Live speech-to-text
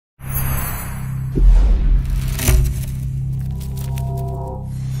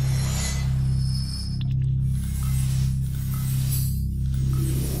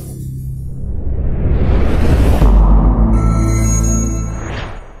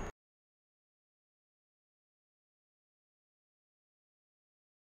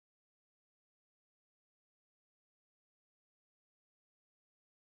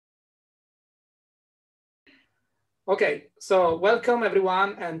Okay, so welcome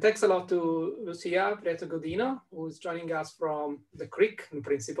everyone, and thanks a lot to Lucia Prieto Godino, who is joining us from the Crick in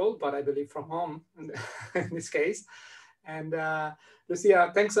principle, but I believe from home in this case. And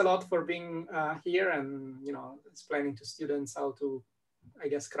Lucia, thanks a lot for being here and explaining to students how to, I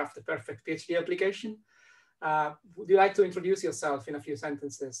guess, craft the perfect PhD application. Would you like to introduce yourself in a few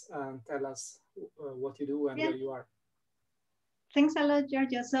sentences and tell us what you do and where you are? Thanks a lot,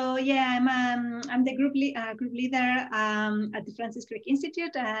 Giorgio. So yeah, I'm the group leader at the Francis Crick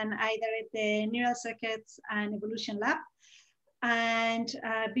Institute, and I direct the Neural Circuits and Evolution Lab. And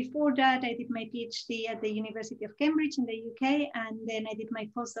before that, I did my PhD at the University of Cambridge in the UK, and then I did my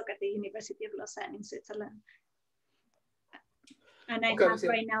postdoc at the University of Lausanne in Switzerland. And I have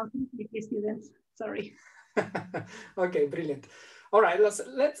right now 2 PhD students. Sorry. Okay, brilliant. All right,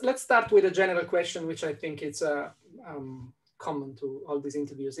 let's start with a general question, which I think it's common to all these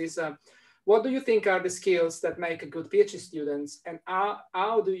interviews, is what do you think are the skills that make a good PhD student, and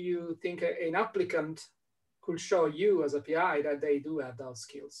how do you think an applicant could show you as a PI that they do have those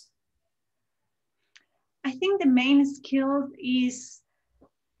skills? I think the main skill is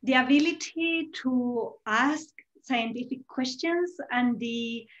the ability to ask scientific questions and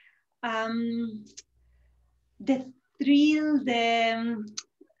the thrill,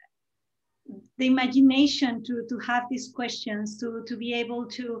 the imagination to have these questions, to be able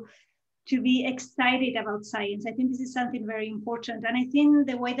to be excited about science. I think this is something very important. And I think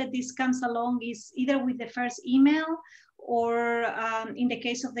the way that this comes along is either with the first email or in the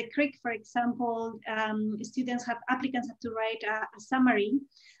case of the Crick, for example, applicants have to write a summary.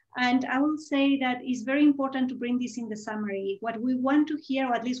 And I will say that it's very important to bring this in the summary. What we want to hear,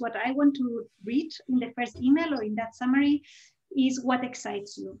 or at least what I want to read in the first email or in that summary, is what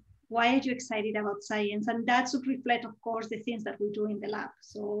excites you. Why are you excited about science? And that should reflect, of course, the things that we do in the lab.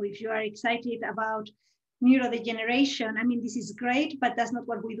 So if you are excited about neurodegeneration, I mean, this is great, but that's not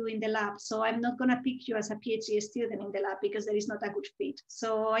what we do in the lab. So I'm not going to pick you as a PhD student in the lab because there is not a good fit.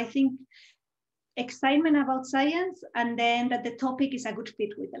 So I think excitement about science, and then that the topic is a good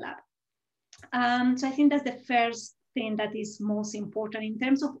fit with the lab. So I think that's the first thing that is most important. In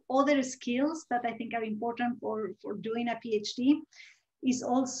terms of other skills that I think are important for doing a PhD, is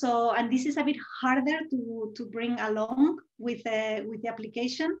also, and this is a bit harder to bring along with the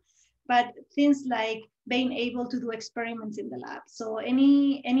application, but things like being able to do experiments in the lab. So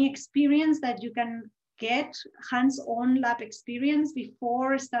any experience that you can get, hands-on lab experience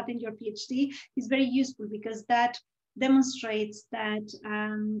before starting your PhD, is very useful, because that demonstrates that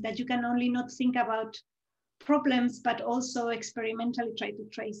that you can only not think about problems, but also experimentally try to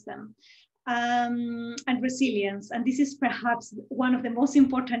trace them. And resilience. And this is perhaps one of the most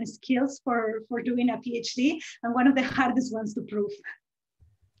important skills for doing a PhD, and one of the hardest ones to prove.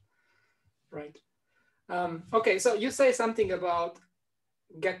 Right. Okay, so you say something about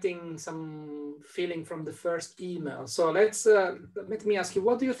getting some feeling from the first email. So let me ask you,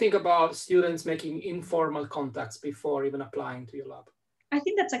 what do you think about students making informal contacts before even applying to your lab? I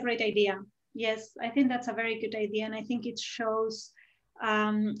think that's a great idea. Yes, I think that's a very good idea. And I think it shows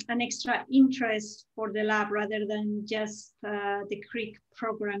an extra interest for the lab rather than just the Crick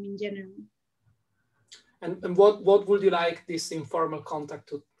program in general. And what would you like this informal contact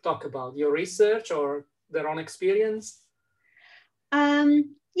to talk about? Your research or their own experience?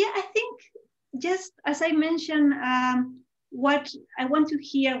 Yeah, I think just as I mentioned, what I want to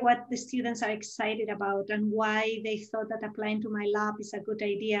hear what the students are excited about and why they thought that applying to my lab is a good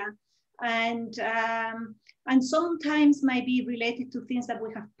idea. And sometimes might be related to things that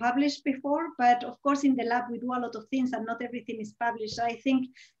we have published before, but of course in the lab we do a lot of things and not everything is published. So I think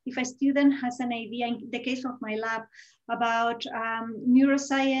if a student has an idea, in the case of my lab, about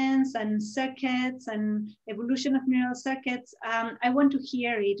neuroscience and circuits and evolution of neural circuits, I want to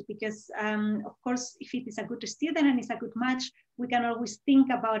hear it, because of course if it is a good student and it's a good match, we can always think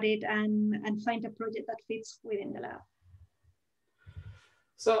about it and find a project that fits within the lab.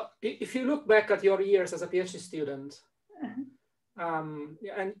 So if you look back at your years as a PhD student,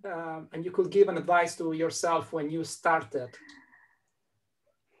 and you could give an advice to yourself when you started,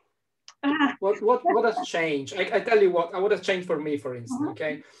 what has changed? I tell you what has changed for me, for instance.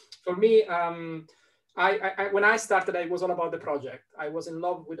 Okay, for me, when I started, it was all about the project. I was in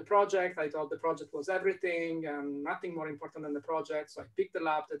love with the project. I thought the project was everything and nothing more important than the project. So I picked the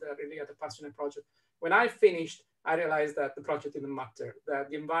lab that I really had a passionate project. When I finished, I realized that the project didn't matter, that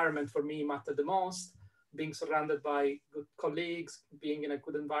the environment for me mattered the most, being surrounded by good colleagues, being in a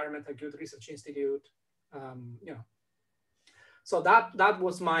good environment, a good research institute, So that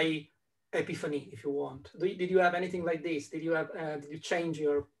was my epiphany, if you want. Did you have anything like this? Did you change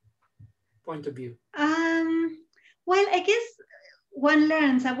your point of view? Well, I guess one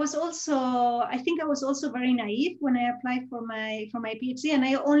learns. I think I was also very naive when I applied for my PhD, and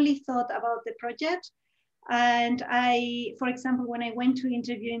I only thought about the project. And for example, when I went to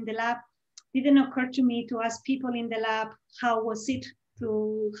interview in the lab, it didn't occur to me to ask people in the lab how is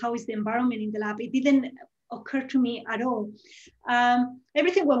the environment in the lab. It didn't occur to me at all.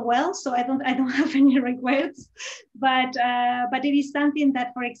 Everything went well, so I don't have any regrets. But it is something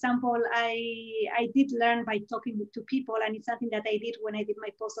that, for example, I did learn by talking to people, and it's something that I did when I did my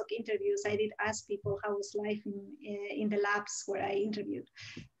postdoc interviews. I did ask people how was life in the labs where I interviewed.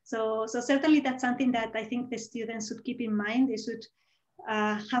 So certainly that's something that I think the students should keep in mind. They should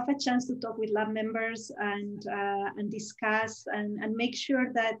have a chance to talk with lab members and discuss and make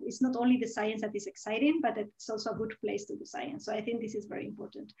sure that it's not only the science that is exciting, but it's also a good place to do science. So I think this is very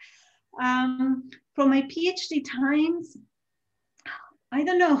important. From my PhD times, I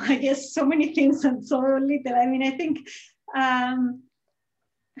don't know, I guess so many things and so little. I mean, I think,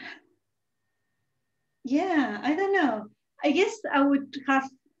 yeah, I don't know. I guess I would have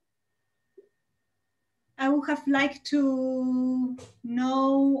liked to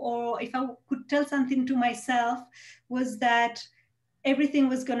know, or if I could tell something to myself, was that everything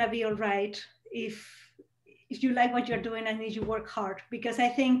was gonna be all right if you like what you're doing and if you work hard, because I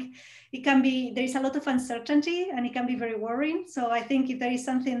think there is a lot of uncertainty and it can be very worrying. So I think if there is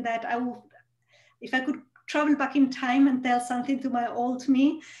something that if I could travel back in time and tell something to my old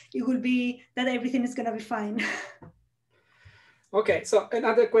me, it would be that everything is gonna be fine. Okay, so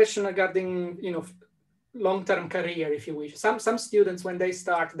another question regarding, long-term career, if you wish. Some students, when they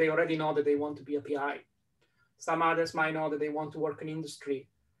start, they already know that they want to be a PI. Some others might know that they want to work in industry.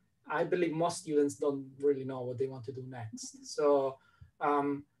 I believe most students don't really know what they want to do next. So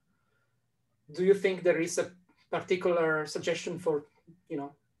do you think there is a particular suggestion for,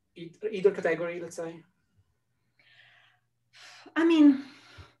 either category, let's say? I mean,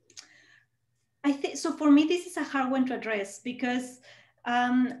 I think, so for me, this is a hard one to address, because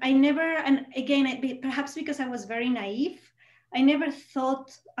I never, and again, perhaps because I was very naive, I never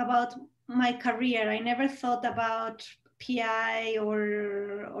thought about my career. I never thought about PI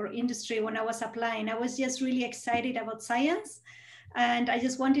or industry when I was applying. I was just really excited about science. And I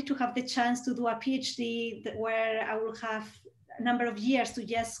just wanted to have the chance to do a PhD where I will have a number of years to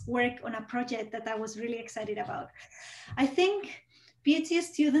just work on a project that I was really excited about. I think PhD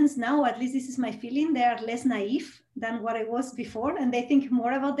students now, at least this is my feeling, they are less naive than what I was before, and they think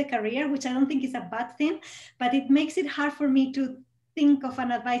more about the career, which I don't think is a bad thing, but it makes it hard for me to think of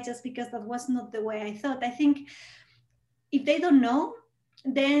an advice just because that was not the way I thought. I think if they don't know,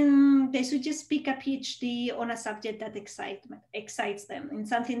 then they should just pick a PhD on a subject that excites them, and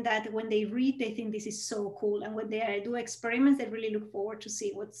something that when they read, they think this is so cool. And when they do experiments, they really look forward to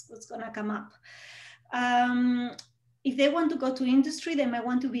see what's gonna come up. If they want to go to industry, they might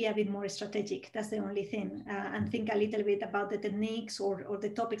want to be a bit more strategic. That's the only thing, and think a little bit about the techniques or the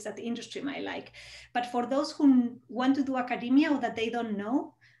topics that the industry might like. But for those who want to do academia or that they don't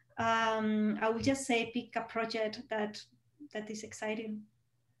know, I would just say pick a project that is exciting.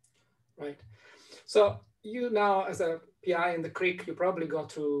 Right. So you now, as a PI in the Crick, you probably go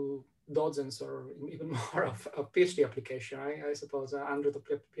through dozens or even more of PhD application, I suppose, 100 of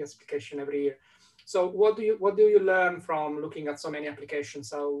PhD application every year. So what do you learn from looking at so many applications?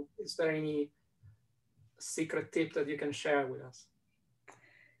 So is there any secret tip that you can share with us?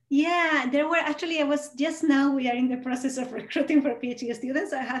 Yeah, there were actually, we are in the process of recruiting for PhD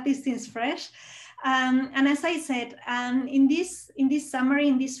students. I had these things fresh. And as I said, in this summary,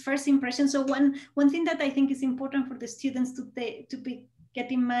 in this first impression, so one thing that I think is important for the students to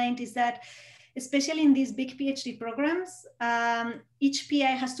get in mind is that, especially in these big PhD programs, each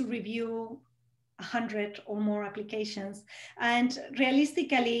PI has to review 100 or more applications. And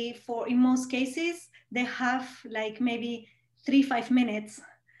realistically, in most cases, they have like maybe 3-5 minutes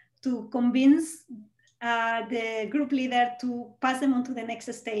to convince the group leader to pass them on to the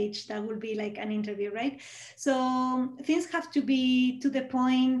next stage. That will be like an interview, right? So things have to be to the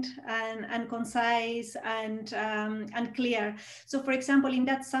point and concise and clear. So for example, in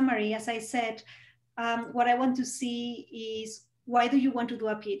that summary, as I said, what I want to see is, why do you want to do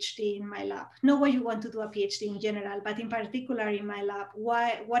a PhD in my lab? Not why you want to do a PhD in general, but in particular in my lab.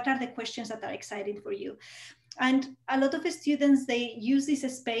 What are the questions that are exciting for you? And a lot of students, they use this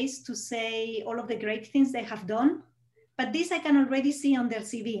space to say all of the great things they have done, but this I can already see on their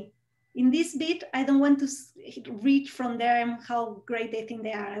CV. In this bit, I don't want to read from them how great they think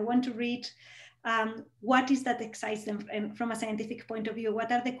they are. I want to read what is that excites them from a scientific point of view.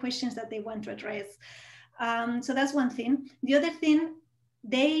 What are the questions that they want to address? So that's one thing. The other thing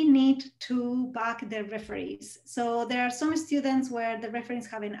they need to back their referees. So there are some students where the referees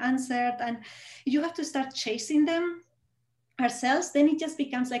haven't answered and you have to start chasing them ourselves, then it just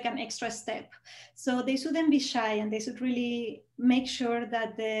becomes like an extra step. So they shouldn't be shy and they should really make sure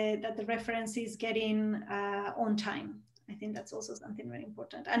that the reference is getting on time. I think that's also something very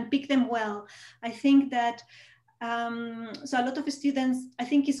important, and pick them well. I think that so a lot of students, I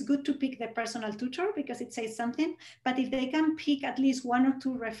think it's good to pick the personal tutor because it says something, but if they can pick at least 1 or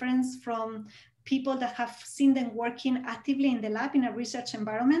 2 reference from people that have seen them working actively in the lab in a research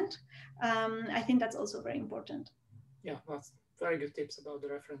environment, I think that's also very important. Yeah, that's very good tips about the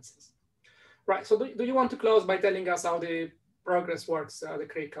references. Right, so do you want to close by telling us how the progress works, the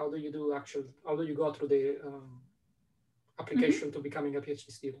Crick? How do you go through the application to becoming a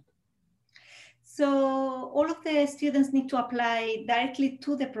PhD student? So all of the students need to apply directly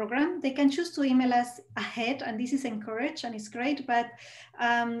to the program. They can choose to email us ahead, and this is encouraged and it's great, but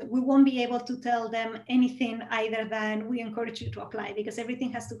we won't be able to tell them anything other than we encourage you to apply, because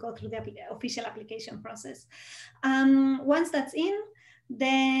everything has to go through the official application process. Once that's in,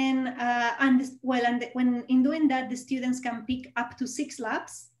 then, when in doing that, the students can pick up to 6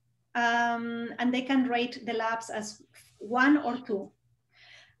 labs, and they can rate the labs as 1 or 2.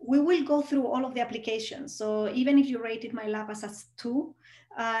 We will go through all of the applications. So even if you rated my lab as 2,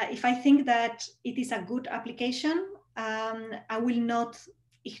 if I think that it is a good application, I will not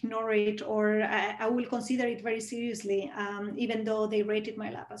ignore it, or I will consider it very seriously, even though they rated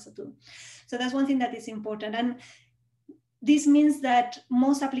my lab as a 2. So that's one thing that is important. And this means that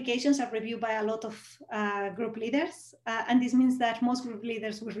most applications are reviewed by a lot of group leaders. And this means that most group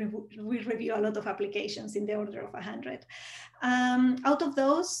leaders will review a lot of applications in the order of 100. Out of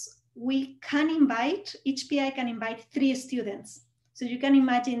those, we can invite, each PI can invite 3 students. So you can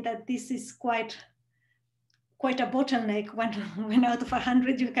imagine that this is quite a bottleneck when out of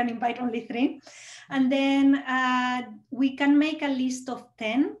 100, you can invite only 3. And then we can make a list of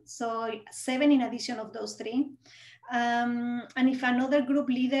 10, so 7 in addition of those 3. And if another group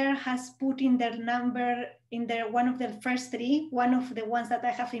leader has put in their number in one of the first 3, one of the ones that I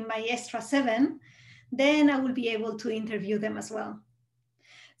have in my extra 7, then I will be able to interview them as well.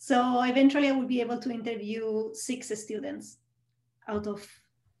 So eventually I will be able to interview 6 students out of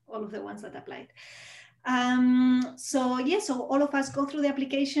all of the ones that applied. So all of us go through the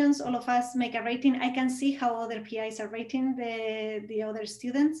applications, all of us make a rating. I can see how other PIs are rating the other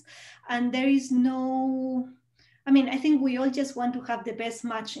students, and there is no, I think we all just want to have the best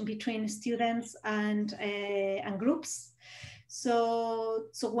match in between students and groups. So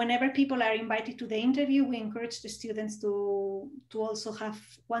whenever people are invited to the interview, we encourage the students to also have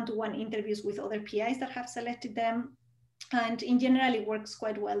one-to-one interviews with other PIs that have selected them. And in general, it works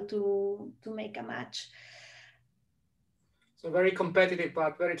quite well to make a match. So very competitive,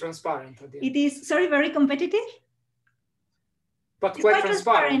 but very transparent. It is, sorry, very competitive? But quite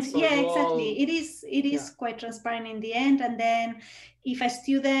transparent. So yeah, exactly. It is quite transparent in the end. And then if a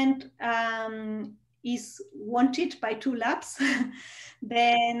student is wanted by 2 labs,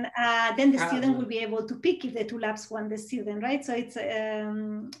 then the student will be able to pick if the 2 labs want the student, right? So it's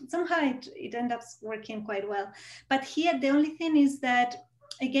somehow it ends up working quite well. But here the only thing is that,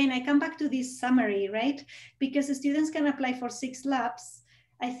 again, I come back to this summary, right? Because the students can apply for 6 labs.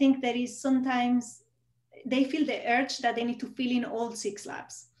 I think there is sometimes they feel the urge that they need to fill in all 6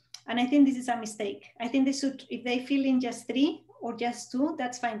 labs. And I think this is a mistake. I think they should, if they fill in just 3 or just 2,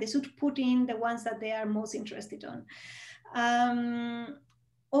 that's fine. They should put in the ones that they are most interested on.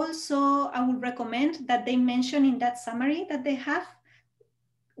 Also, I would recommend that they mention in that summary that they have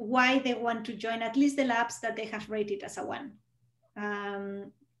why they want to join at least the labs that they have rated as a 1.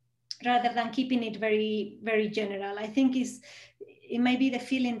 Rather than keeping it very, very general. I think it might be the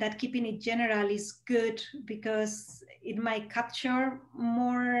feeling that keeping it general is good because it might capture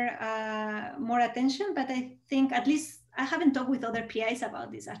more attention. But I think, at least I haven't talked with other PIs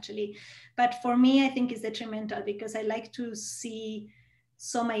about this actually, but for me, I think it's detrimental because I like to see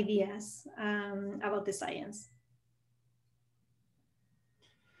some ideas about the science.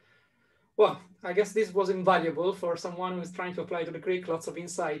 Well, I guess this was invaluable for someone who's trying to apply to the Crick. Lots of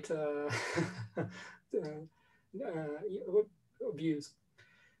insight views.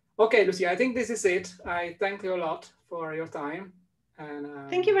 Okay, Lucia, I think this is it. I thank you a lot for your time. And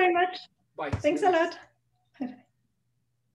thank you very much. Bye. Thanks a lot.